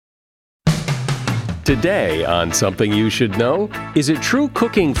Today on Something You Should Know, is it true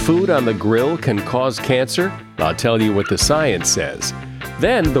cooking food on the grill can cause cancer? I'll tell you what the science says.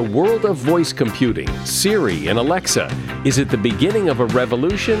 Then the world of voice computing, Siri and Alexa. Is it the beginning of a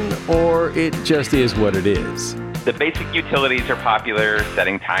revolution, or it just is what it is? The basic utilities are popular.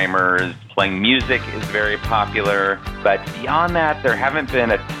 Setting timers, playing music is very popular. But beyond that, there haven't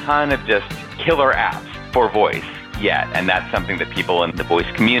been a ton of just killer apps for voice yet. And that's something that people in the voice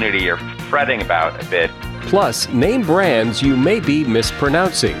community are fretting about a bit. Plus, name brands you may be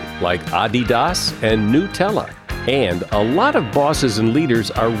mispronouncing, like Adidas and Nutella. And a lot of bosses and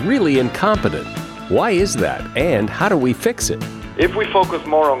leaders are really incompetent. Why is that? And how do we fix it? If we focus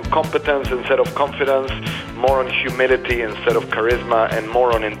more on competence instead of confidence, more on humility instead of charisma, and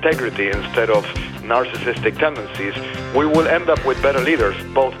more on integrity instead of narcissistic tendencies, we will end up with better leaders,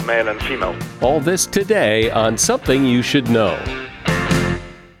 both male and female. All this today on Something You Should Know.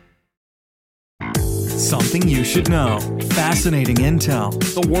 Something you should know. Fascinating intel,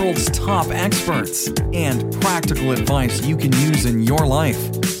 the world's top experts, and practical advice you can use in your life.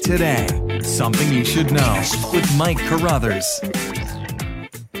 Today, Something You Should Know with Mike Carruthers.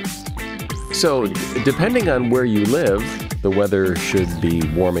 So, depending on where you live, the weather should be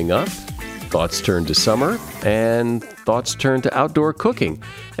warming up, thoughts turn to summer, and thoughts turn to outdoor cooking.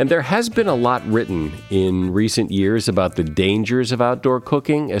 And there has been a lot written in recent years about the dangers of outdoor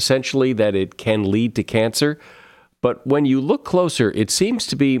cooking, essentially that it can lead to cancer. But when you look closer, it seems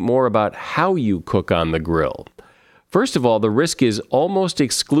to be more about how you cook on the grill. First of all, the risk is almost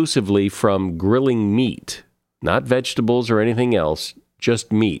exclusively from grilling meat, not vegetables or anything else,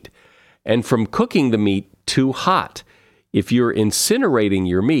 just meat. And from cooking the meat too hot. If you're incinerating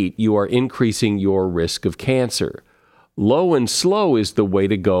your meat, you are increasing your risk of cancer. Low and slow is the way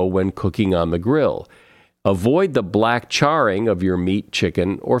to go when cooking on the grill. Avoid the black charring of your meat,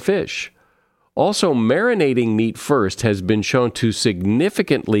 chicken, or fish. Also, marinating meat first has been shown to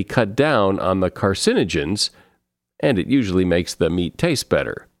significantly cut down on the carcinogens, and it usually makes the meat taste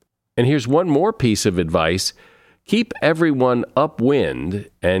better. And here's one more piece of advice. Keep everyone upwind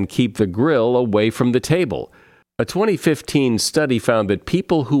and keep the grill away from the table. A 2015 study found that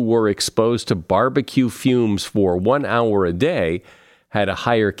people who were exposed to barbecue fumes for 1 hour a day had a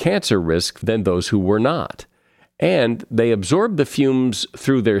higher cancer risk than those who were not. And they absorbed the fumes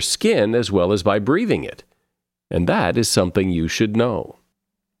through their skin as well as by breathing it. And that is something you should know.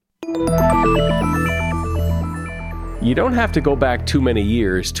 You don't have to go back too many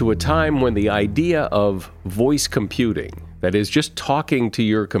years to a time when the idea of voice computing, that is, just talking to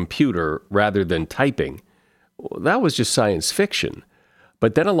your computer rather than typing, that was just science fiction.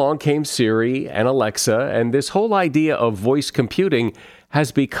 But then along came Siri and Alexa, and this whole idea of voice computing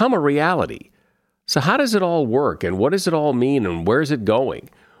has become a reality. So how does it all work, and what does it all mean, and where's it going?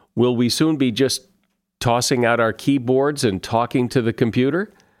 Will we soon be just tossing out our keyboards and talking to the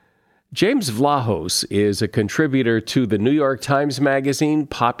computer? James Vlahos is a contributor to the New York Times Magazine,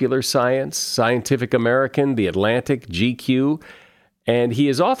 Popular Science, Scientific American, The Atlantic, GQ, and he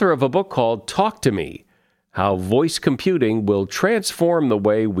is author of a book called Talk to Me: How Voice Computing Will Transform the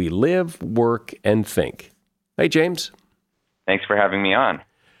Way We Live, Work, and Think. Hey, James. Thanks for having me on.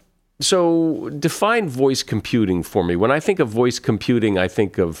 So define voice computing for me. When I think of voice computing, I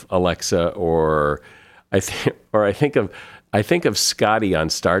think of Alexa, or I think of Scotty on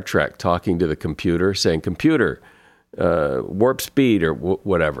Star Trek talking to the computer, saying, "Computer, warp speed," or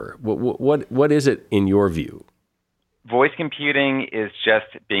whatever. What is it in your view? Voice computing is just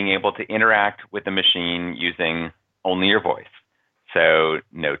being able to interact with the machine using only your voice. So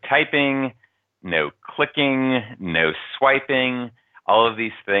no typing, no clicking, no swiping, all of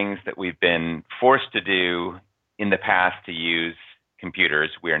these things that we've been forced to do in the past to use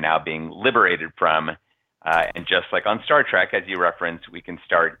computers, we are now being liberated from. And just like on Star Trek, as you referenced, we can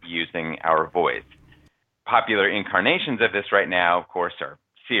start using our voice. Popular incarnations of this right now, of course, are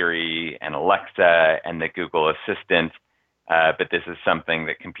Siri and Alexa and the Google Assistant. But this is something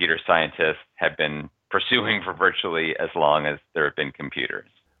that computer scientists have been pursuing for virtually as long as there have been computers.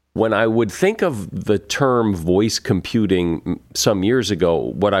 When I would think of the term voice computing some years ago,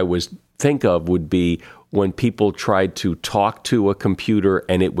 what I would think of would be when people tried to talk to a computer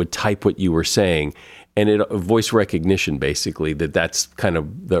and it would type what you were saying. And voice recognition, basically, that's kind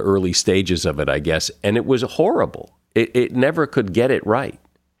of the early stages of it, I guess. And it was horrible. It never could get it right.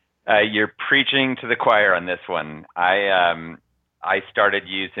 You're preaching to the choir on this one. I started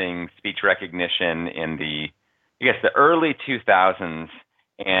using speech recognition in the early 2000s,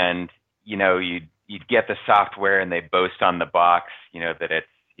 and you'd get the software, and they boast on the box, that it's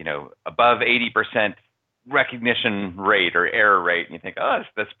above 80% recognition rate or error rate, and you think, oh,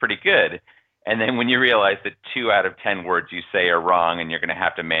 that's pretty good. And then when you realize that 2 out of 10 words you say are wrong and you're going to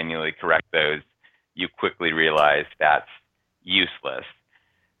have to manually correct those, you quickly realize that's useless.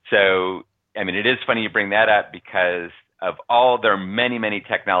 So, I mean, it is funny you bring that up because there are many, many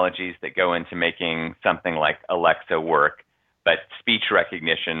technologies that go into making something like Alexa work, but speech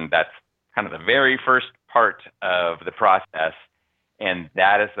recognition, that's kind of the very first part of the process. And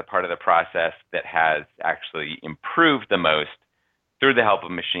that is the part of the process that has actually improved the most through the help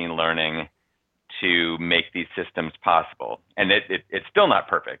of machine learning to make these systems possible. And it's still not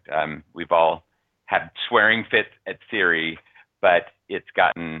perfect. We've all had swearing fits at Siri, but it's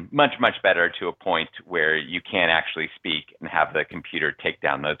gotten much, much better to a point where you can actually speak and have the computer take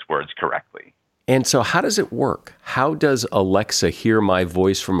down those words correctly. And so how does it work? How does Alexa hear my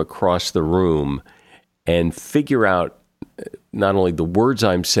voice from across the room and figure out not only the words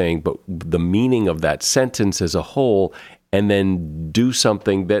I'm saying, but the meaning of that sentence as a whole, and then do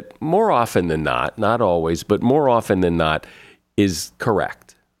something that more often than not always, but more often than not, is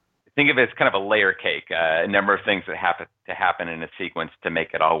correct? Think of it as kind of a layer cake, a number of things that have to happen in a sequence to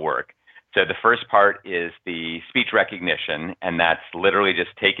make it all work. So the first part is the speech recognition, and that's literally just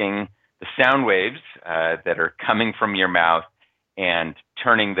taking the sound waves that are coming from your mouth and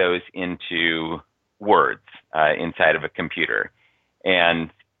turning those into words inside of a computer. And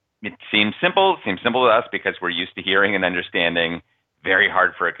it seems simple to us because we're used to hearing and understanding. Very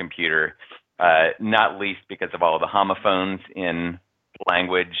hard for a computer, not least because of all the homophones in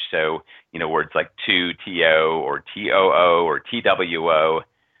language. So, words like to, to, or too, or two,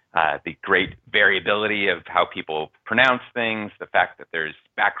 the great variability of how people pronounce things, the fact that there's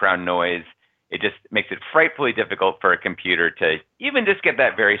background noise, it just makes it frightfully difficult for a computer to even just get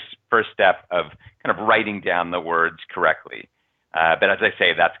that very first step of kind of writing down the words correctly. But as I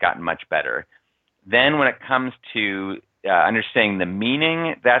say, that's gotten much better. Then when it comes to understanding the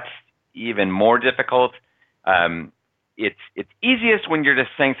meaning, that's even more difficult. It's easiest when you're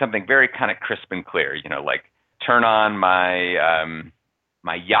just saying something very kind of crisp and clear, like turn on my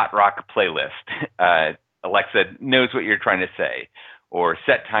my yacht rock playlist. Alexa knows what you're trying to say, or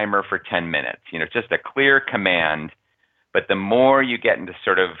set timer for 10 minutes. Just a clear command. But the more you get into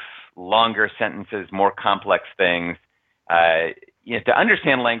sort of longer sentences, more complex things, to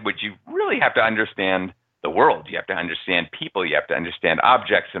understand language, you really have to understand the world. You have to understand people. You have to understand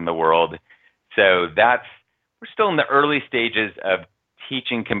objects in the world. So we're still in the early stages of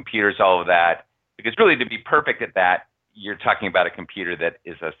teaching computers all of that, because really to be perfect at that, you're talking about a computer that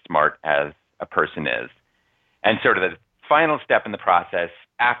is as smart as a person is. And sort of the final step in the process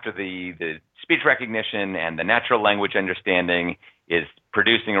after the speech recognition and the natural language understanding is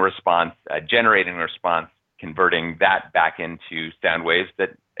producing a response, generating a response, converting that back into sound waves that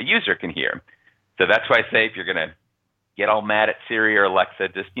a user can hear. So that's why I say if you're going to get all mad at Siri or Alexa,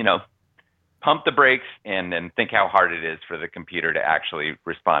 just, pump the brakes and then think how hard it is for the computer to actually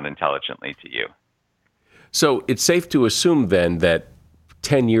respond intelligently to you. So it's safe to assume then that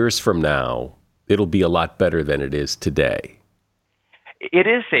 10 years from now, it'll be a lot better than it is today. It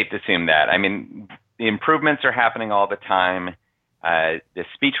is safe to assume that. I mean, the improvements are happening all the time. The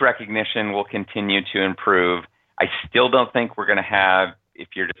speech recognition will continue to improve. I still don't think we're going to have, if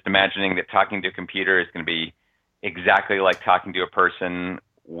you're just imagining that talking to a computer is going to be exactly like talking to a person,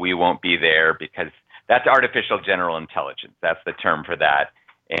 we won't be there, because that's artificial general intelligence. That's the term for that.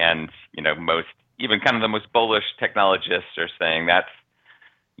 And, even kind of the most bullish technologists are saying that's,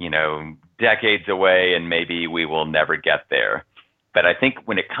 decades away and maybe we will never get there. But I think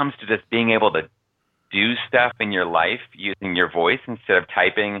when it comes to just being able to do stuff in your life using your voice instead of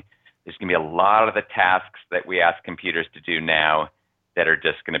typing, there's going to be a lot of the tasks that we ask computers to do now that are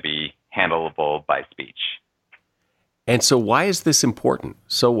just going to be handleable by speech. And so why is this important?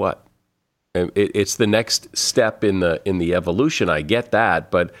 So what? It's the next step in the evolution. I get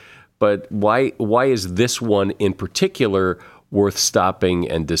that, but why is this one in particular worth stopping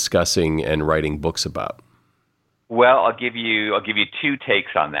and discussing and writing books about? Well, I'll give you two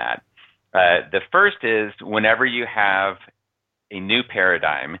takes on that. The first is whenever you have a new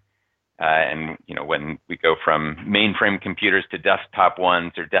paradigm, and when we go from mainframe computers to desktop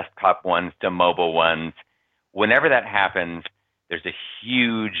ones or desktop ones to mobile ones, whenever that happens, there's a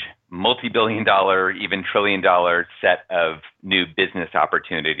huge multi-billion-dollar, even trillion-dollar set of new business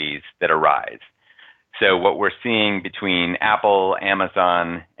opportunities that arise. So what we're seeing between Apple,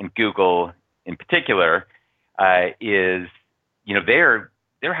 Amazon, and Google in particular is, they're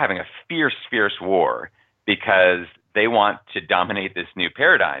having a fierce war because they want to dominate this new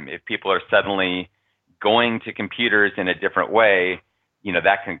paradigm. If people are suddenly going to computers in a different way,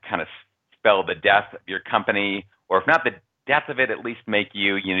 that can kind of spell the death of your company, or if not the death of it at least make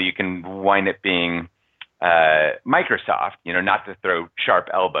you, you can wind up being Microsoft, not to throw sharp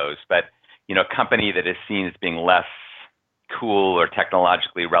elbows, but, a company that is seen as being less cool or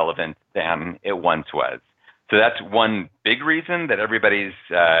technologically relevant than it once was. So that's one big reason that everybody's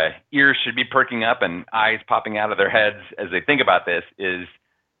ears should be perking up and eyes popping out of their heads as they think about this is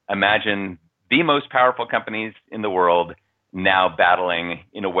imagine the most powerful companies in the world now battling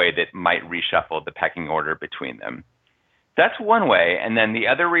in a way that might reshuffle the pecking order between them. That's one way. And then the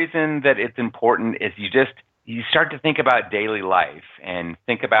other reason that it's important is you start to think about daily life and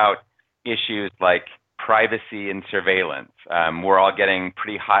think about issues like privacy and surveillance. We're all getting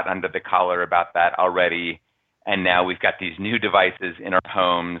pretty hot under the collar about that already. And now we've got these new devices in our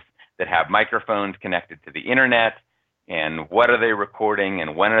homes that have microphones connected to the internet. And what are they recording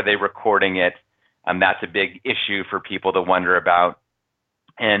and when are they recording it? That's a big issue for people to wonder about.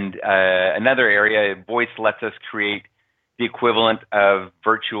 And another area, voice lets us create the equivalent of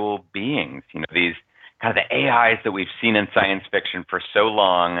virtual beings. These kind of the AIs that we've seen in science fiction for so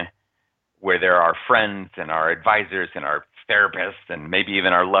long, where there are friends and our advisors and our therapists and maybe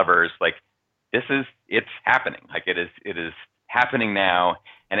even our lovers. Like it's happening. Like it is happening now.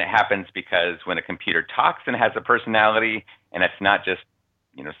 And it happens because when a computer talks and has a personality, and it's not just,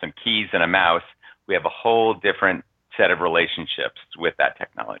 some keys and a mouse, we have a whole different set of relationships with that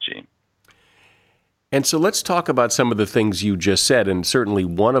technology. And so let's talk about some of the things you just said. And certainly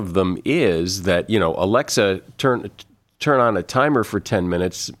one of them is that, Alexa, turn on a timer for 10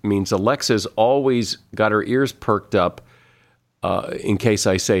 minutes means Alexa's always got her ears perked up in case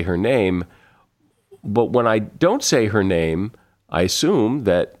I say her name. But when I don't say her name, I assume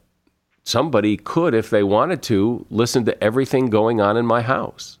that somebody could, if they wanted to, listen to everything going on in my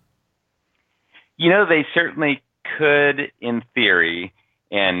house. They certainly could in theory,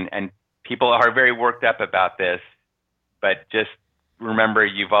 and people are very worked up about this, but just remember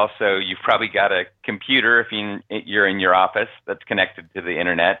you've probably got a computer if you're in your office that's connected to the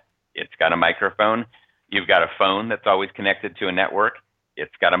internet. It's got a microphone. You've got a phone that's always connected to a network.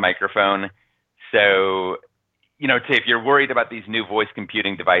 It's got a microphone. So, if you're worried about these new voice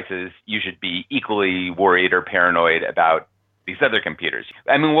computing devices, you should be equally worried or paranoid about these other computers.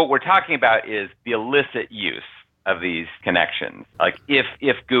 I mean, what we're talking about is the illicit use of these connections. Like if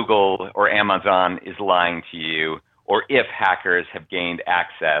Google or Amazon is lying to you, or if hackers have gained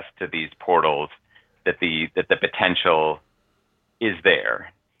access to these portals, that the potential is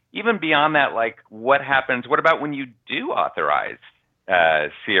there. Even beyond that, like what about when you do authorize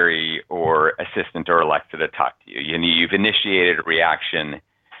Siri or Assistant or Alexa to talk to you? You've initiated a reaction.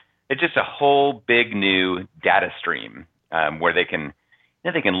 It's just a whole big new data stream where they can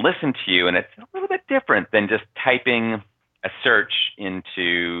listen to you, and it's a little bit different than just typing a search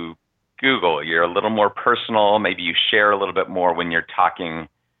into Google. You're a little more personal. Maybe you share a little bit more when you're talking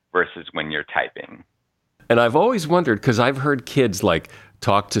versus when you're typing. And I've always wondered, because I've heard kids like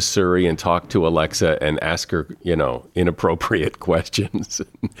talk to Siri and talk to Alexa and ask her, inappropriate questions.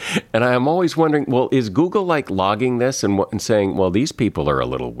 And I'm always wondering, well, is Google like logging this and saying, well, these people are a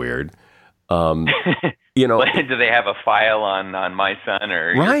little weird? Do they have a file on my son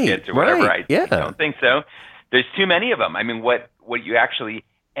or your kids or whatever? Right, I don't think so. There's too many of them. I mean, what you actually,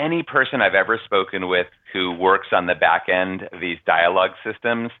 any person I've ever spoken with who works on the back end of these dialogue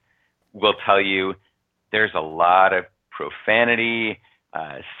systems will tell you there's a lot of profanity,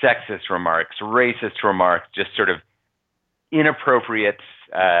 sexist remarks, racist remarks, just sort of inappropriate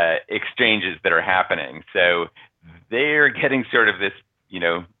exchanges that are happening. So they're getting sort of this,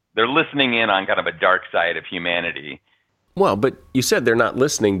 they're listening in on kind of a dark side of humanity. Well, but you said they're not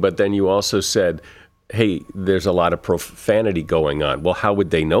listening, but then you also said, hey, there's a lot of profanity going on. Well, how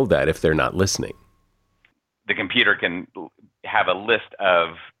would they know that if they're not listening? The computer can have a list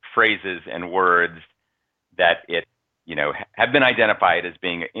of phrases and words that have been identified as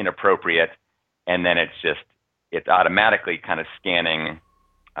being inappropriate, and then it's automatically kind of scanning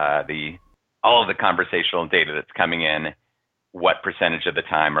all of the conversational data that's coming in. What percentage of the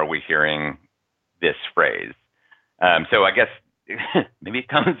time are we hearing this phrase? So I guess maybe it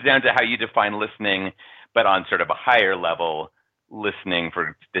comes down to how you define listening, but on sort of a higher level, listening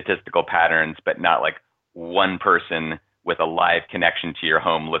for statistical patterns, but not like one person with a live connection to your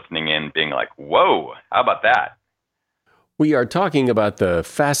home listening in being like, whoa, how about that? We are talking about the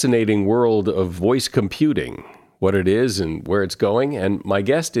fascinating world of voice computing, what it is and where it's going. And my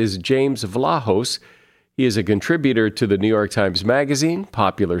guest is James Vlahos. He is a contributor to the New York Times Magazine,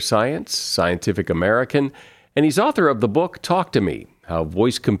 Popular Science, Scientific American, and he's author of the book Talk to Me, How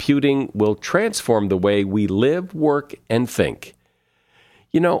Voice Computing Will Transform the Way We Live, Work, and Think.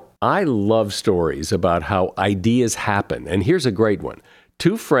 I love stories about how ideas happen, and here's a great one.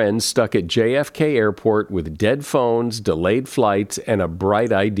 Two friends stuck at JFK Airport with dead phones, delayed flights, and a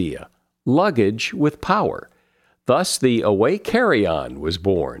bright idea. Luggage with power. Thus, the Away Carry-On was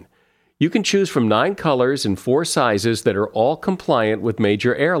born. You can choose from 9 colors and 4 sizes that are all compliant with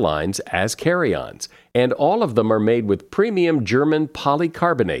major airlines as carry-ons, and all of them are made with premium German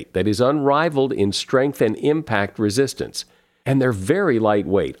polycarbonate that is unrivaled in strength and impact resistance. And they're very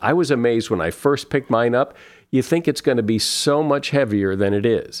lightweight. I was amazed when I first picked mine up. You think it's going to be so much heavier than it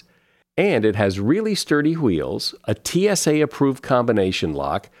is. And it has really sturdy wheels, a TSA-approved combination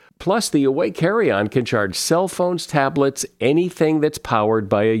lock, plus the Away Carry-On can charge cell phones, tablets, anything that's powered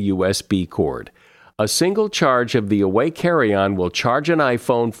by a USB cord. A single charge of the Away Carry-On will charge an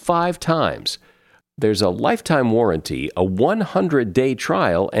iPhone 5 times. There's a lifetime warranty, a 100-day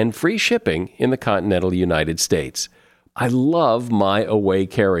trial, and free shipping in the continental United States. I love my Away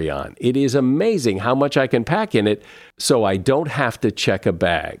Carry-On. It is amazing how much I can pack in it, so I don't have to check a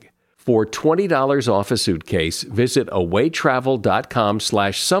bag. For $20 off a suitcase, visit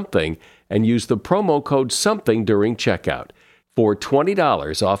awaytravel.com/something and use the promo code something during checkout. For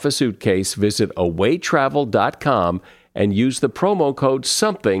 $20 off a suitcase, visit awaytravel.com and use the promo code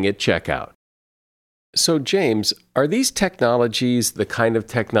something at checkout. So, James, are these technologies the kind of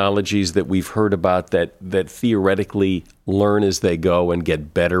technologies that we've heard about that theoretically learn as they go and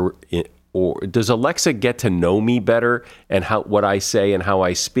get better? Or does Alexa get to know me better and what I say and how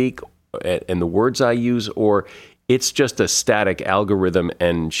I speak and the words I use? Or it's just a static algorithm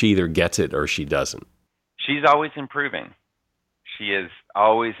and she either gets it or she doesn't? She's always improving. She is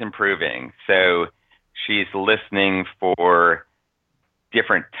always improving. So she's listening for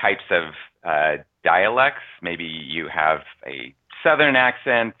different types of dialects. Maybe you have a Southern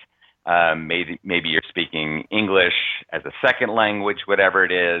accent. Maybe you're speaking English as a second language, whatever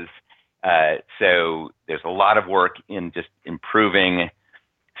it is. So there's a lot of work in just improving,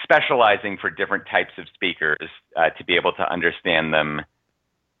 specializing for different types of speakers to be able to understand them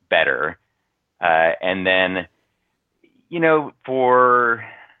better. And then, for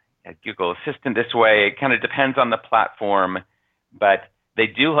Google Assistant this way, it kind of depends on the platform, but they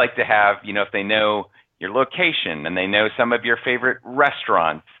do like to have, if they know your location and they know some of your favorite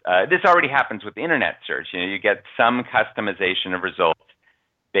restaurants. This already happens with internet search. You get some customization of results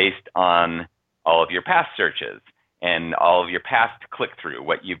based on all of your past searches and all of your past click-through,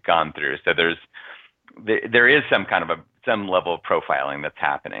 what you've gone through. So there is some level of profiling that's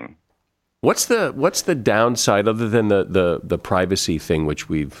happening. What's the downside other than the privacy thing, which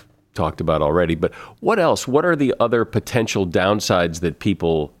we've talked about already, but what else? What are the other potential downsides that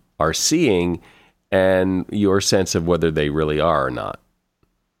people are seeing and your sense of whether they really are or not?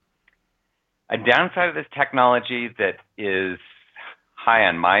 A downside of this technology that is high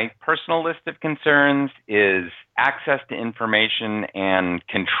on my personal list of concerns is access to information and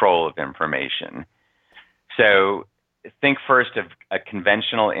control of information. So think first of a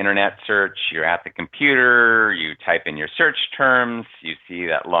conventional internet search. You're at the computer, you type in your search terms, you see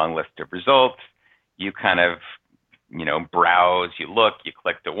that long list of results, you kind of, browse, you look, you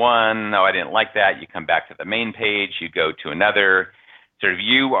click to one, oh, I didn't like that, you come back to the main page, you go to another. Sort of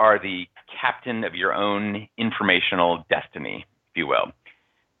you are the captain of your own informational destiny, if you will.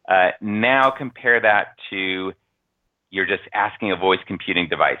 Now compare that to you're just asking a voice computing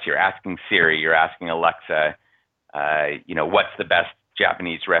device. You're asking Siri, you're asking Alexa, what's the best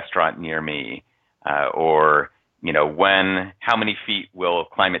Japanese restaurant near me? Or how many feet will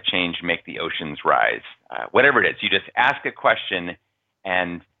climate change make the oceans rise? Whatever it is, you just ask a question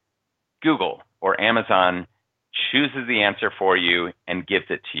and Google or Amazon chooses the answer for you and gives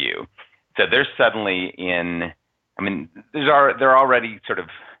it to you. So they're suddenly they're already sort of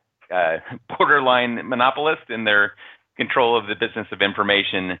borderline monopolists in their control of the business of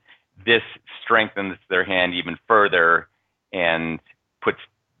information. This strengthens their hand even further and puts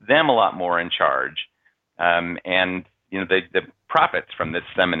them a lot more in charge. And the profits from this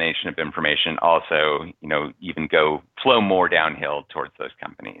dissemination of information also, even flow more downhill towards those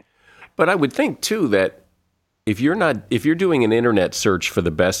companies. But I would think too that if you're doing an internet search for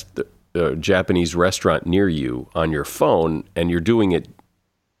the best Japanese restaurant near you on your phone, and you're doing it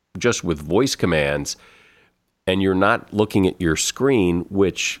just with voice commands, and you're not looking at your screen,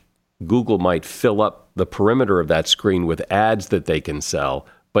 which Google might fill up the perimeter of that screen with ads that they can sell,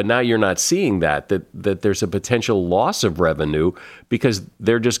 but now you're not seeing that there's a potential loss of revenue because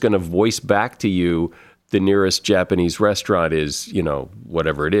they're just going to voice back to you the nearest Japanese restaurant is,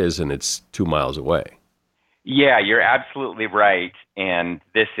 whatever it is, and it's 2 miles away. Yeah, you're absolutely right. And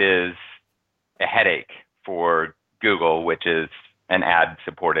this is a headache for Google, which is and ad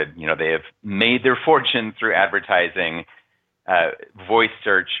supported. They have made their fortune through advertising. Voice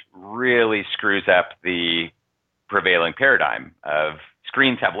search really screws up the prevailing paradigm of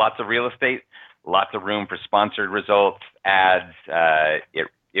screens have lots of real estate, lots of room for sponsored results, ads.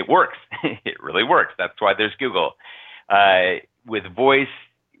 It works. It really works. That's why there's Google. With voice,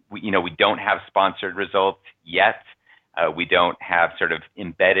 we don't have sponsored results yet. We don't have sort of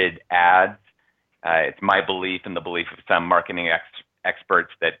embedded ads. It's my belief and the belief of some marketing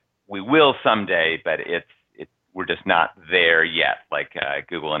experts that we will someday, but we're just not there yet. Like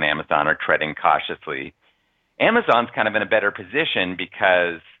Google and Amazon are treading cautiously. Amazon's kind of in a better position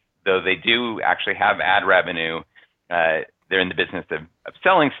because though they do actually have ad revenue, they're in the business of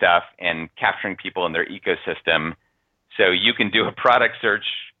selling stuff and capturing people in their ecosystem. So you can do a product search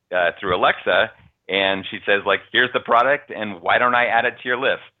through Alexa, and she says, like, here's the product, and why don't I add it to your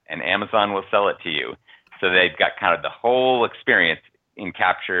list? And Amazon will sell it to you. So they've got kind of the whole experience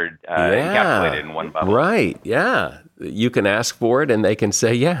encapsulated in one bubble. Right, yeah. You can ask for it, and they can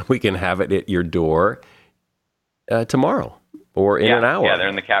say, yeah, we can have it at your door tomorrow or in an hour. Yeah, they're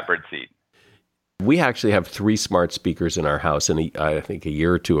in the catbird seat. We actually have 3 smart speakers in our house, and I think a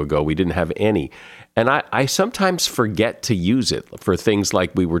year or two ago we didn't have any. And I sometimes forget to use it for things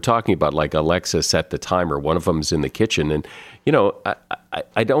like we were talking about, like Alexa set the timer. One of them's in the kitchen, and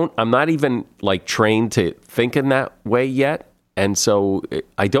I'm not even like trained to think in that way yet, and so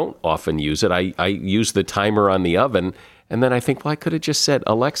I don't often use it. I use the timer on the oven, and then I think, well, I could have just said,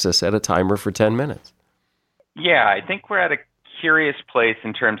 Alexa, set a timer for 10 minutes. Yeah, I think we're at a curious place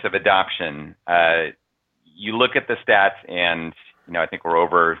in terms of adoption. You look at the stats, and I think we're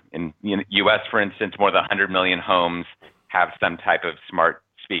over in U.S., for instance, more than 100 million homes have some type of smart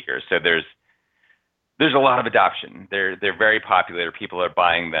speaker. So there's a lot of adoption. They're very popular. People are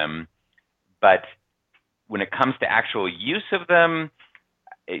buying them, but when it comes to actual use of them,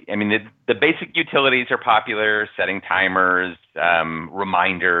 I mean, the basic utilities are popular: setting timers,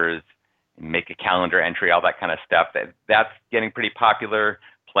 reminders, make a calendar entry, all that kind of stuff. That's getting pretty popular.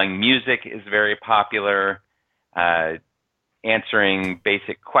 Playing music is very popular. Answering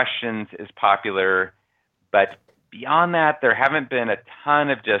basic questions is popular. But beyond that, there haven't been a ton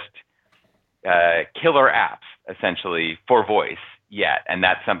of just killer apps, essentially, for voice yet. And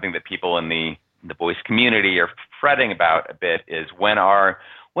that's something that people in the voice community are fretting about a bit, is when are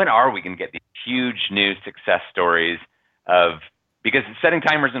we going to get these huge new success stories of, because setting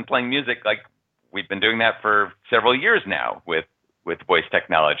timers and playing music, like, we've been doing that for several years now with voice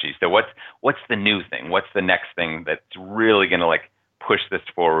technology. So what's the new thing? What's the next thing that's really going to like push this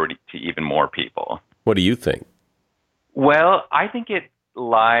forward to even more people? What do you think? Well, I think it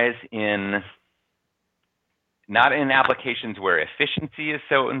lies in not in applications where efficiency is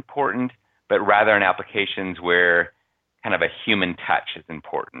so important, but rather in applications where kind of a human touch is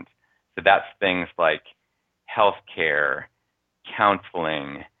important. So that's things like healthcare,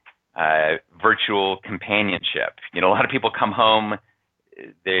 counseling, virtual companionship. A lot of people come home,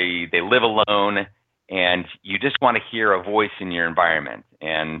 they live alone, and you just want to hear a voice in your environment.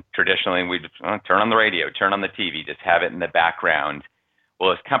 And traditionally, we just turn on the radio, turn on the TV, just have it in the background.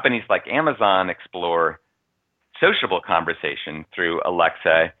 Well, as companies like Amazon explore sociable conversation through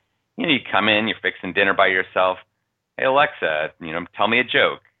Alexa, you come in, you're fixing dinner by yourself. Hey, Alexa, tell me a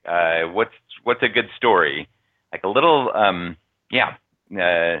joke. What's a good story? Like a little,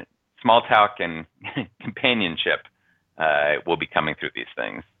 small talk and companionship will be coming through these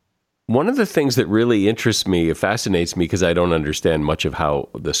things. One of the things that really interests me, fascinates me, because I don't understand much of how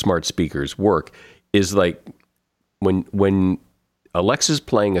the smart speakers work, is like when Alexa's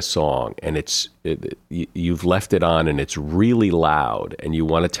playing a song and you've left it on and it's really loud and you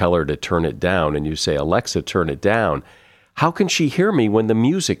want to tell her to turn it down, and you say, Alexa, turn it down. How can she hear me when the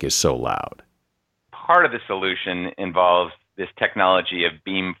music is so loud? Part of the solution involves this technology of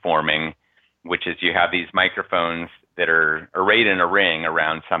beamforming, which is you have these microphones that are arrayed in a ring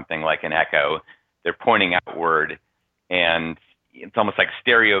around something like an echo. They're pointing outward, and it's almost like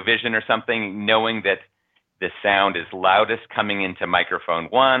stereo vision or something, knowing that the sound is loudest coming into microphone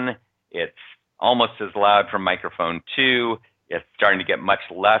 1. It's almost as loud from microphone 2. It's starting to get much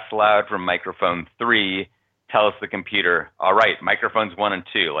less loud from microphone 3. Tells the computer, all right, microphones 1 and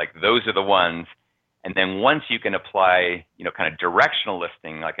 2, like those are the ones. And then once you can apply, kind of directional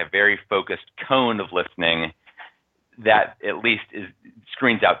listening, like a very focused cone of listening, that at least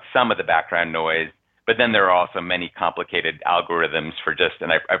screens out some of the background noise. But then there are also many complicated algorithms for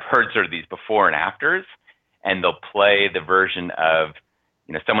and I've heard sort of these before and afters, and they'll play the version of,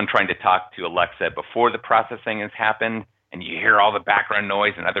 someone trying to talk to Alexa before the processing has happened, and you hear all the background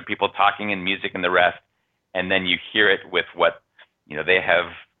noise and other people talking and music and the rest, and then you hear it with what they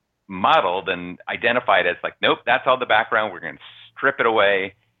have modeled and identified as like, nope, that's all the background. We're going to strip it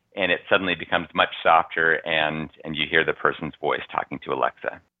away, and it suddenly becomes much softer, and you hear the person's voice talking to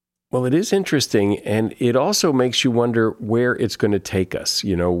Alexa. Well, it is interesting, and it also makes you wonder where it's going to take us.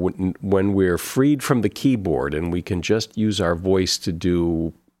 When we're freed from the keyboard and we can just use our voice to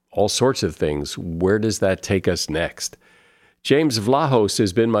do all sorts of things, where does that take us next? James Vlahos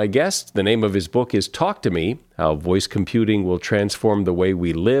has been my guest. The name of his book is Talk to Me, How Voice Computing Will Transform the Way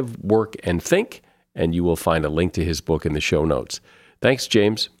We Live, Work, and Think, and you will find a link to his book in the show notes. Thanks,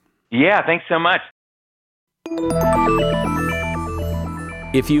 James. Yeah, thanks so much.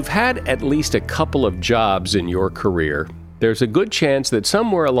 If you've had at least a couple of jobs in your career, there's a good chance that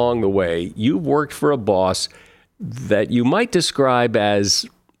somewhere along the way you've worked for a boss that you might describe as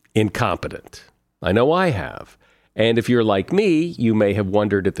incompetent. I know I have. And if you're like me, you may have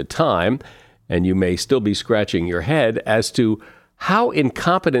wondered at the time, and you may still be scratching your head as to how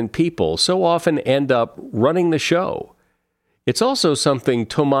incompetent people so often end up running the show. It's also something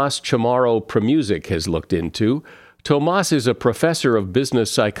Tomas Chamorro-Premuzic has looked into. Tomas is a professor of business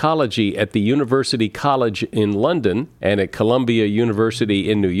psychology at the University College in London and at Columbia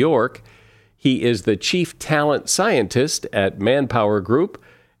University in New York. He is the chief talent scientist at Manpower Group,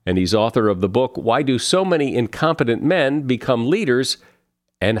 and he's author of the book, Why Do So Many Incompetent Men Become Leaders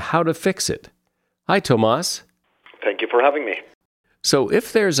and How to Fix It. Hi, Tomas. Thank you for having me. So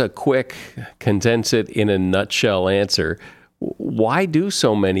if there's a quick, condense it in a nutshell answer, why do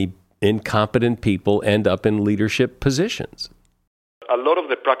so many incompetent people end up in leadership positions? A lot of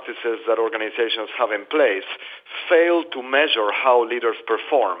the practices that organizations have in place fail to measure how leaders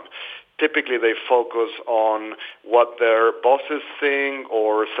perform. Typically, they focus on what their bosses think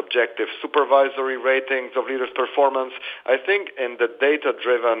or subjective supervisory ratings of leaders' performance. I think in the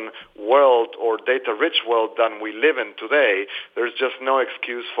data-driven world or data-rich world that we live in today, there's just no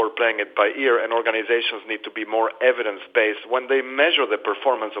excuse for playing it by ear, and organizations need to be more evidence-based when they measure the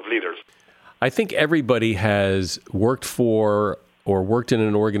performance of leaders. I think everybody has worked for or worked in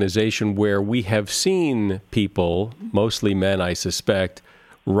an organization where we have seen people, mostly men, I suspect,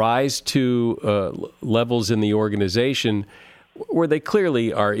 rise to levels in the organization where they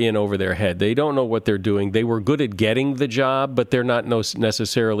clearly are in over their head. They don't know what they're doing. They were good at getting the job, but they're not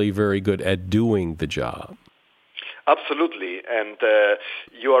necessarily very good at doing the job. Absolutely, and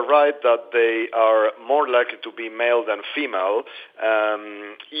you are right that they are more likely to be male than female,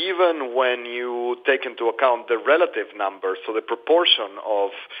 even when you take into account the relative numbers, so the proportion of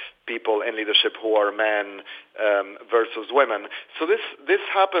people in leadership who are men versus women. So this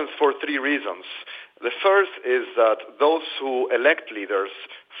happens for three reasons. The first is that those who elect leaders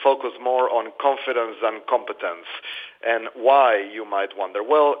focus more on confidence than competence. And why, you might wonder?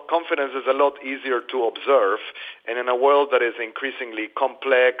 Well, confidence is a lot easier to observe, and in a world that is increasingly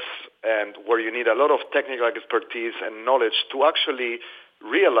complex and where you need a lot of technical expertise and knowledge to actually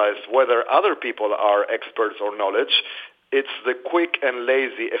realize whether other people are experts or knowledge, it's the quick and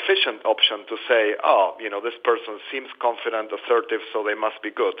lazy, efficient option to say, this person seems confident, assertive, so they must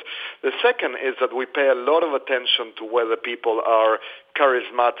be good. The second is that we pay a lot of attention to whether people are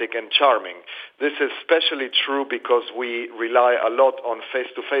charismatic and charming. This is especially true because we rely a lot on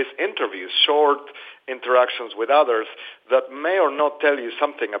face-to-face interviews, short interactions with others that may or not tell you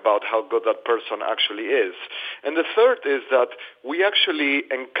something about how good that person actually is. And the third is that we actually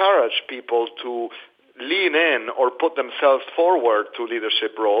encourage people to lean in or put themselves forward to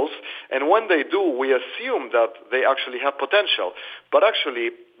leadership roles, and when they do, we assume that they actually have potential. But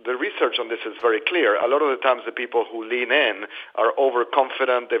actually, the research on this is very clear. A lot of the times the people who lean in are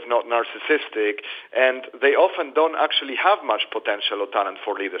overconfident, if not narcissistic, and they often don't actually have much potential or talent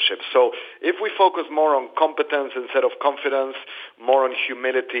for leadership. So if we focus more on competence instead of confidence, more on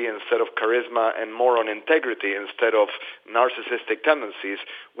humility instead of charisma, and more on integrity instead of narcissistic tendencies,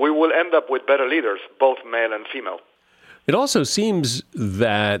 we will end up with better leaders, both male and female. It also seems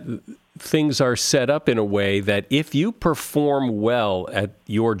that things are set up in a way that if you perform well at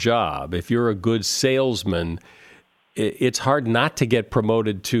your job, if you're a good salesman, it's hard not to get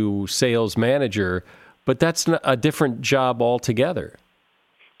promoted to sales manager, but that's a different job altogether.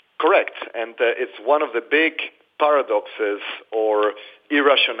 Correct. And it's one of the big paradoxes or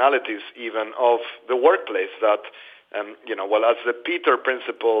irrationalities even of the workplace that as the Peter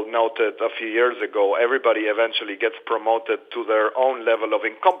Principle noted a few years ago, everybody eventually gets promoted to their own level of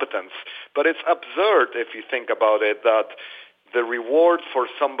incompetence. But it's absurd if you think about it that the reward for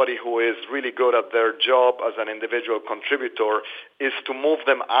somebody who is really good at their job as an individual contributor is to move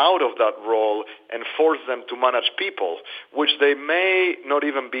them out of that role and force them to manage people, which they may not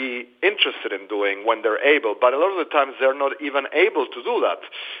even be interested in doing when they're able. But a lot of the times they're not even able to do that.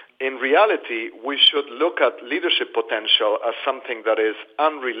 In reality, we should look at leadership potential as something that is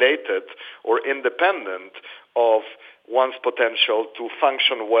unrelated or independent of one's potential to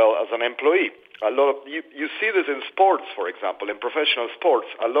function well as an employee. You see this in sports, for example, in professional sports.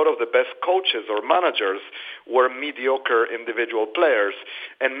 A lot of the best coaches or managers were mediocre individual players,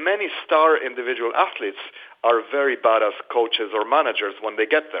 and many star individual athletes are very bad as coaches or managers when they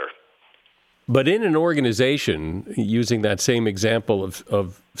get there. But in an organization, using that same example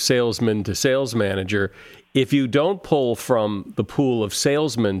of salesman to sales manager, if you don't pull from the pool of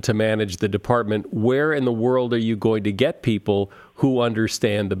salesmen to manage the department, where in the world are you going to get people who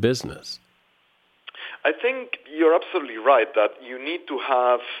understand the business? I think you're absolutely right that you need to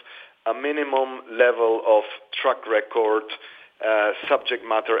have a minimum level of track record, subject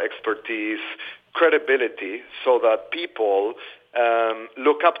matter expertise, credibility, so that people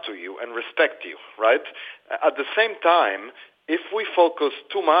look up to you and respect you, right? At the same time, if we focus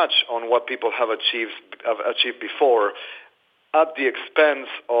too much on what people have achieved before at the expense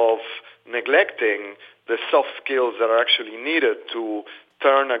of neglecting the soft skills that are actually needed to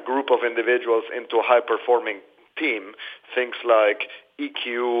turn a group of individuals into a high-performing team, things like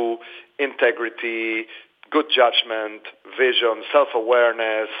EQ, integrity, good judgment, vision,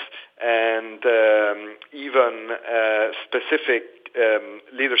 self-awareness, and even specific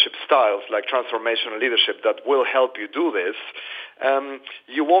leadership styles like transformational leadership that will help you do this,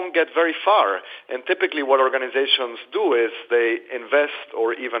 you won't get very far. And typically what organizations do is they invest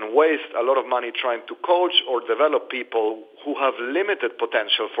or even waste a lot of money trying to coach or develop people who have limited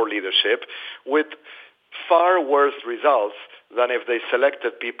potential for leadership with far worse results than if they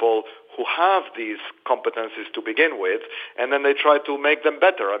selected people who have these competencies to begin with, and then they try to make them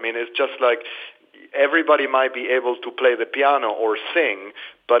better. I mean, it's just like everybody might be able to play the piano or sing,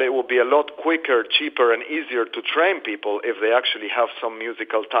 but it will be a lot quicker, cheaper, and easier to train people if they actually have some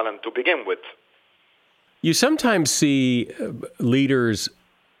musical talent to begin with. You sometimes see leaders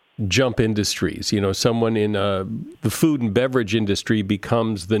jump industries. You know, someone in the food and beverage industry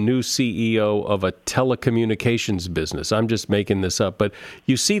becomes the new CEO of a telecommunications business. I'm just making this up, but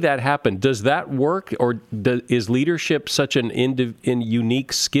you see that happen. Does that work, or is leadership such an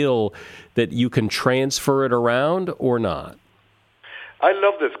unique skill that you can transfer it around or not? I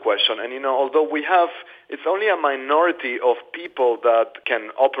love this question, and although it's only a minority of people that can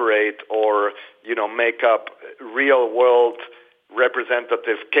operate or make up real-world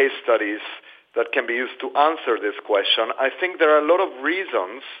representative case studies that can be used to answer this question. I think there are a lot of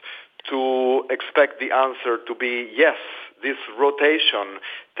reasons to expect the answer to be yes. This rotation,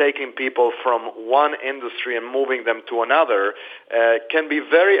 taking people from one industry and moving them to another, can be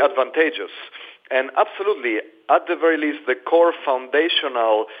very advantageous. And absolutely, at the very least, the core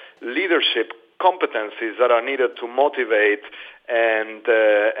foundational leadership competencies that are needed to motivate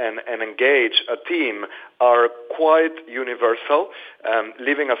and engage a team are quite universal.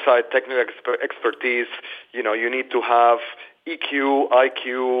 Leaving aside technical expertise, you need to have EQ,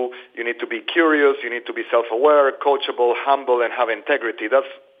 IQ, you need to be curious, you need to be self-aware, coachable, humble, and have integrity.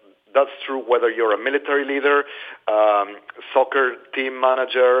 That's true whether you're a military leader, soccer team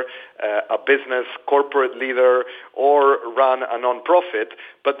manager, a business corporate leader, or run a nonprofit.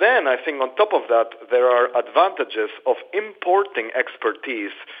 But then I think on top of that, there are advantages of importing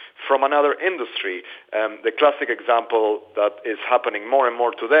expertise from another industry. The classic example that is happening more and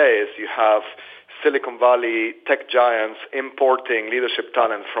more today is you have Silicon Valley tech giants importing leadership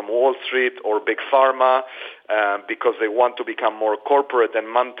talent from Wall Street or Big Pharma because they want to become more corporate and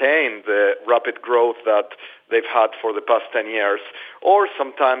maintain the rapid growth that they've had for the past 10 years. Or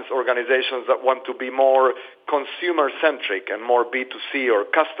sometimes organizations that want to be more consumer-centric and more B2C or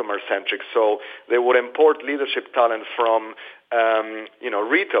customer-centric. So they would import leadership talent from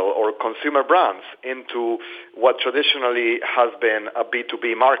retail or consumer brands into what traditionally has been a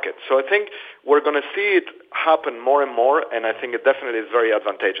B2B market. So I think we're going to see it happen more and more, and I think it definitely is very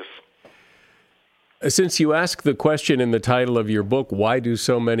advantageous. Since you asked the question in the title of your book, why do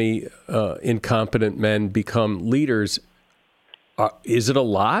so many incompetent men become leaders? Is it a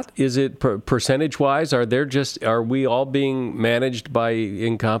lot? Is it percentage-wise? Are we all being managed by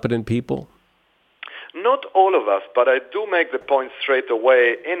incompetent people? Not all of us, but I do make the point straight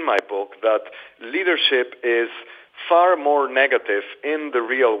away in my book that leadership is far more negative in the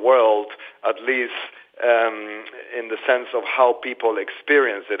real world, at least in the sense of how people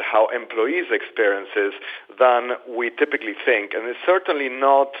experience it, how employees experience it, than we typically think. And it's certainly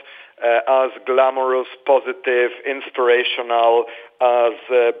not as glamorous, positive, inspirational as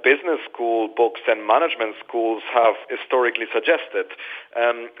business school books and management schools have historically suggested.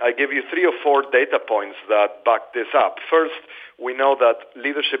 I give you 3 or 4 data points that back this up. First, we know that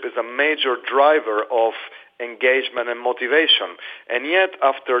leadership is a major driver of engagement and motivation. And yet,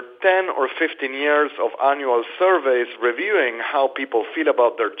 after 10 or 15 years of annual surveys reviewing how people feel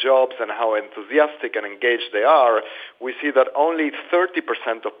about their jobs and how enthusiastic and engaged they are, we see that only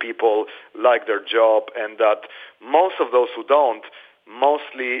 30% of people like their job, and that most of those who don't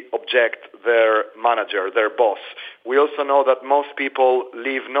mostly object their manager, their boss. We also know that most people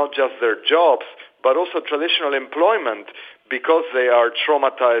leave not just their jobs, but also traditional employment because they are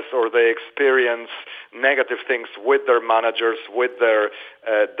traumatized or they experience negative things with their managers, with their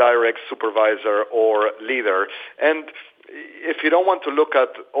direct supervisor or leader. And if you don't want to look at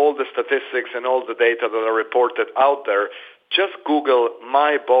all the statistics and all the data that are reported out there, just Google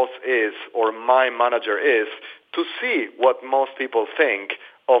 "my boss is" or "my manager is" to see what most people think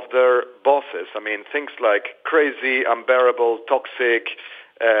of their bosses. I mean, things like crazy, unbearable, toxic,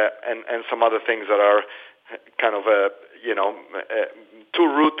 and some other things that are kind of too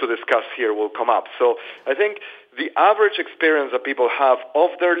rude to discuss here will come up. So I think the average experience that people have of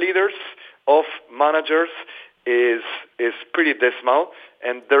their leaders, of managers, is pretty dismal,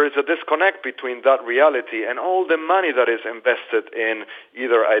 and there is a disconnect between that reality and all the money that is invested in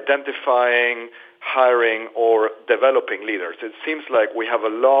either identifying, hiring, or developing leaders. It seems like we have a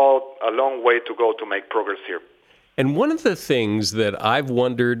long way to go to make progress here. And one of the things that I've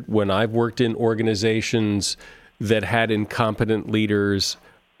wondered when I've worked in organizations that had incompetent leaders,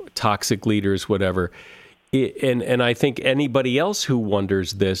 toxic leaders, whatever, and I think anybody else who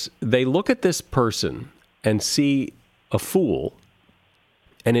wonders this, they look at this person and see a fool,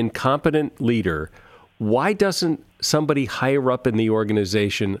 an incompetent leader. Why doesn't somebody higher up in the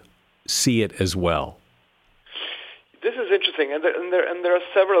organization see it as well? This is interesting, and there are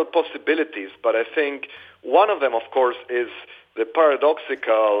several possibilities, but I think one of them, of course, is the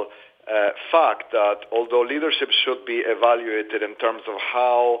paradoxical fact that although leadership should be evaluated in terms of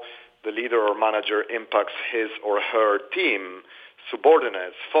how the leader or manager impacts his or her team,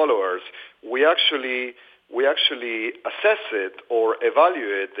 subordinates, followers, we actually assess it or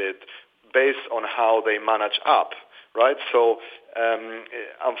evaluate it based on how they manage up, right? So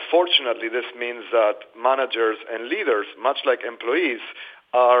unfortunately, this means that managers and leaders, much like employees,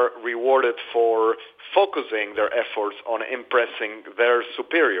 are rewarded for focusing their efforts on impressing their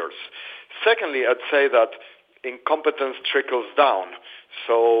superiors. Secondly, I'd say that incompetence trickles down.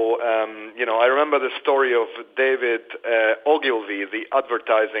 So, I remember the story of David Ogilvy, the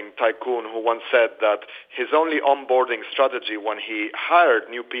advertising tycoon, who once said that his only onboarding strategy when he hired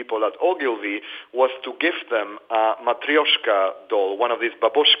new people at Ogilvy was to gift them a Matryoshka doll, one of these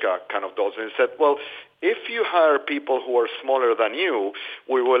babushka kind of dolls. And he said, well, if you hire people who are smaller than you,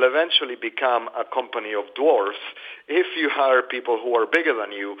 we will eventually become a company of dwarfs. If you hire people who are bigger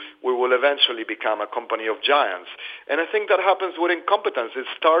than you, we will eventually become a company of giants. And I think that happens with incompetence. It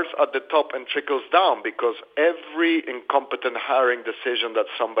starts at the top and trickles down, because every incompetent hiring decision that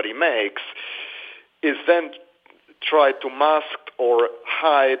somebody makes is then tried to mask or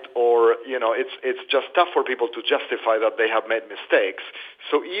hide, or it's just tough for people to justify that they have made mistakes.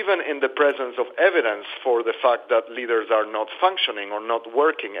 So even in the presence of evidence for the fact that leaders are not functioning or not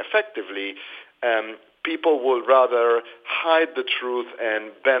working effectively, people will rather hide the truth and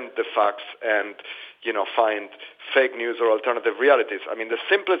bend the facts and find fake news or alternative realities. I mean, the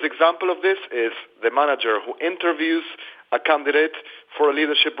simplest example of this is the manager who interviews a candidate for a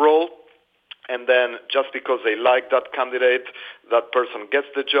leadership role, and then just because they like that candidate, that person gets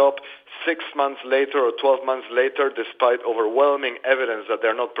the job. 6 months later or 12 months later, despite overwhelming evidence that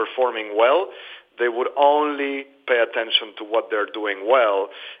they're not performing well, they would only pay attention to what they're doing well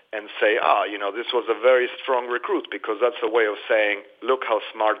and say, this was a very strong recruit, because that's a way of saying, look how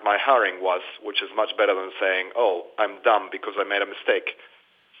smart my hiring was, which is much better than saying, oh, I'm dumb because I made a mistake.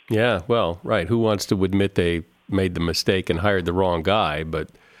 Yeah, well, right. Who wants to admit they made the mistake and hired the wrong guy? But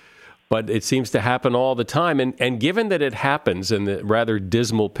it seems to happen all the time. And given that it happens in the rather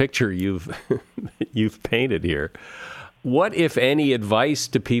dismal picture you've painted here, what, if any, advice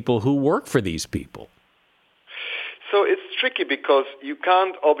to people who work for these people? So it's tricky, because you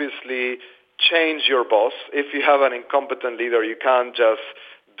can't obviously change your boss. If you have an incompetent leader, you can't just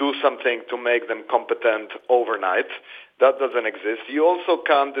do something to make them competent overnight. That doesn't exist. You also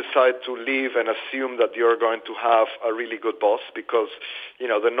can't decide to leave and assume that you're going to have a really good boss because,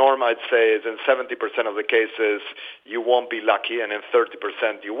 the norm I'd say is in 70% of the cases you won't be lucky, and in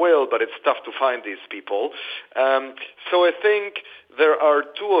 30% you will, but it's tough to find these people. So I think there are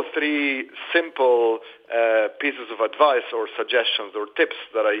 2 or 3 simple pieces of advice or suggestions or tips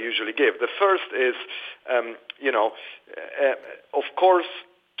that I usually give. The first is, of course,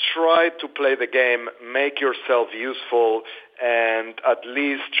 try to play the game, make yourself useful, and at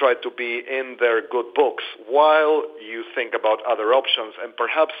least try to be in their good books while you think about other options, and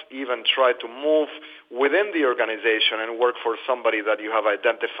perhaps even try to move within the organization and work for somebody that you have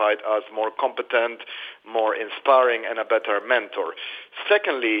identified as more competent, more inspiring, and a better mentor.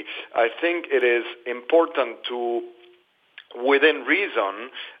 Secondly, I think it is important to, within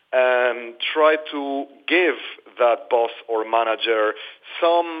reason, try to give that boss or manager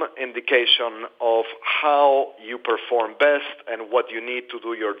some indication of how you perform best and what you need to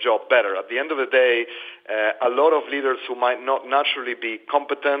do your job better. At the end of the day, a lot of leaders who might not naturally be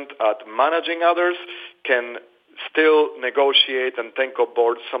competent at managing others can still negotiate and take on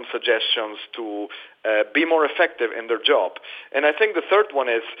board some suggestions to be more effective in their job. And I think the third one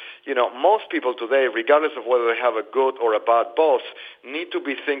is, most people today, regardless of whether they have a good or a bad boss, need to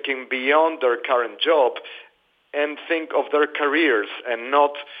be thinking beyond their current job and think of their careers and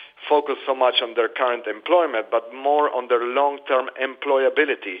not focus so much on their current employment, but more on their long-term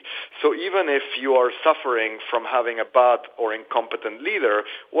employability. So even if you are suffering from having a bad or incompetent leader,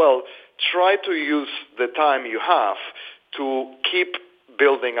 well, try to use the time you have to keep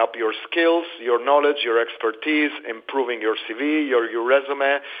building up your skills, your knowledge, your expertise, improving your CV, your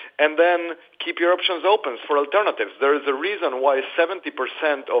resume, and then keep your options open for alternatives. There is a reason why 70%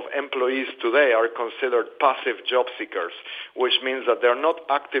 of employees today are considered passive job seekers, which means that they're not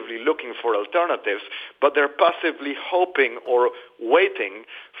actively looking for alternatives, but they're passively hoping or waiting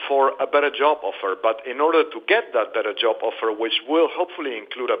for a better job offer. But in order to get that better job offer, which will hopefully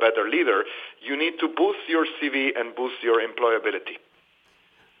include a better leader, you need to boost your CV and boost your employability.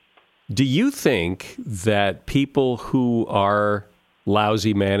 Do you think that people who are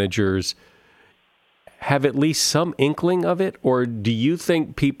lousy managers have at least some inkling of it? Or do you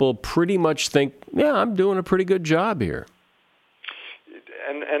think people pretty much think, yeah, I'm doing a pretty good job here?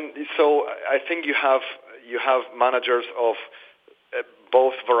 And so I think you have managers of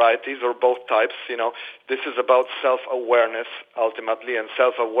both varieties or both types. This is about self-awareness ultimately, and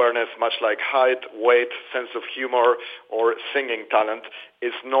self-awareness, much like height, weight, sense of humor, or singing talent,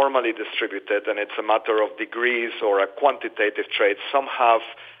 is normally distributed, and it's a matter of degrees or a quantitative trait. Some have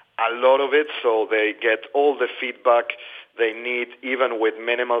a lot of it, so they get all the feedback they need, even with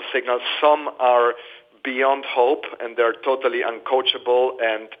minimal signals. Some are beyond hope, and they're totally uncoachable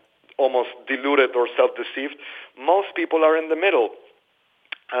and almost deluded or self-deceived. Most people are in the middle.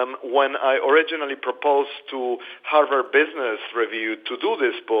 When I originally proposed to Harvard Business Review to do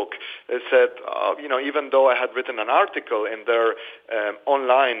this book, they said, even though I had written an article in their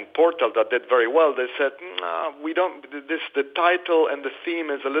online portal that did very well, they said, the title and the theme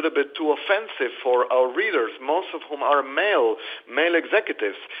is a little bit too offensive for our readers, most of whom are male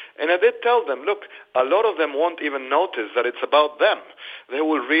executives. And I did tell them, look, a lot of them won't even notice that it's about them. They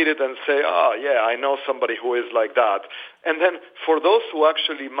will read it and say, I know somebody who is like that. And then for those who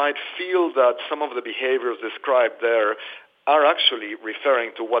actually might feel that some of the behaviors described there are actually referring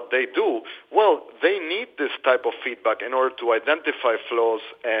to what they do, well, they need this type of feedback in order to identify flaws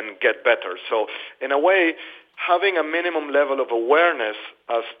and get better. So in a way, having a minimum level of awareness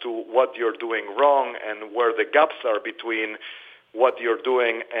as to what you're doing wrong and where the gaps are between what you're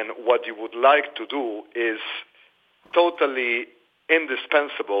doing and what you would like to do is totally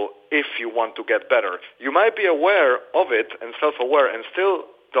indispensable if you want to get better. You might be aware of it and self-aware and still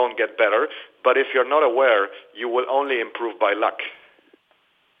don't get better, but if you're not aware, you will only improve by luck.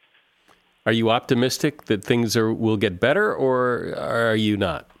 Are you optimistic that things will get better, or are you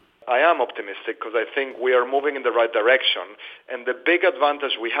not? I am optimistic because I think we are moving in the right direction. And the big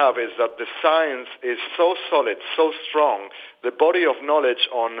advantage we have is that the science is so solid, so strong. The body of knowledge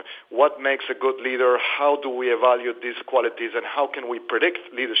on what makes a good leader, how do we evaluate these qualities, and how can we predict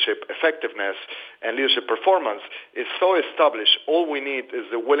leadership effectiveness and leadership performance is so established. All we need is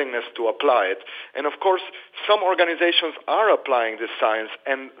the willingness to apply it. And of course, some organizations are applying this science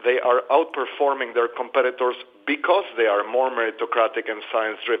and they are outperforming their competitors because they are more meritocratic and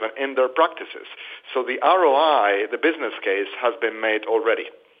science-driven in their practices. So the ROI, the business case, has been made already.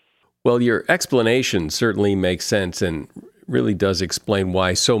 Well, your explanation certainly makes sense and really does explain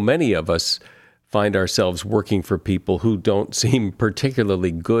why so many of us find ourselves working for people who don't seem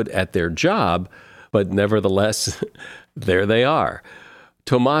particularly good at their job, but nevertheless There they are.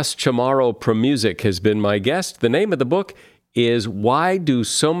 Tomas Chamorro Premusic has been my guest. The name of the book is Why Do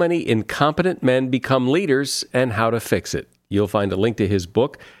So Many Incompetent Men Become Leaders and How to Fix It. You'll find a link to his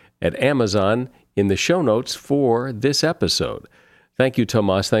book at Amazon in the show notes for this episode. Thank you,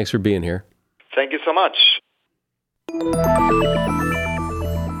 Tomas. Thanks for being here. Thank you so much.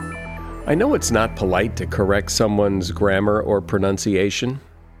 I know it's not polite to correct someone's grammar or pronunciation,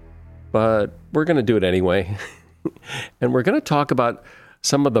 but we're going to do it anyway. And we're going to talk about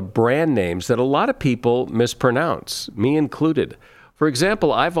some of the brand names that a lot of people mispronounce, me included. For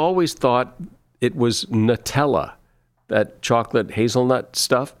example, I've always thought it was Nutella, that chocolate hazelnut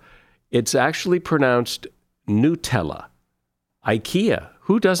stuff. It's actually pronounced Nutella. IKEA.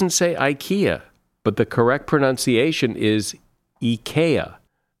 Who doesn't say IKEA? But the correct pronunciation is IKEA.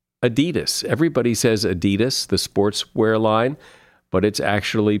 Adidas. Everybody says Adidas, the sportswear line, but it's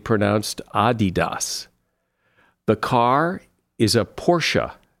actually pronounced Adidas. The car is a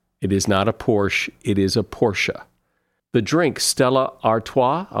Porsche. It is not a Porsche. It is a Porsche. The drink, Stella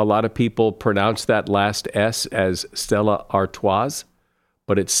Artois, a lot of people pronounce that last S as Stella Artois,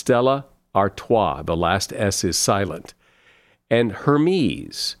 but it's Stella Artois. The last S is silent. And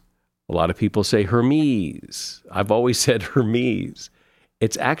Hermes. A lot of people say Hermes. I've always said Hermes.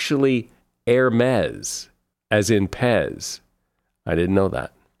 It's actually Hermes, as in Pez. I didn't know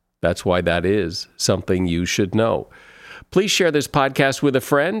that. That's why that is something you should know. Please share this podcast with a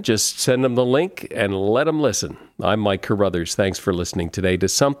friend. Just send them the link and let them listen. I'm Mike Carruthers. Thanks for listening today to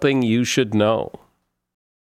Something You Should Know.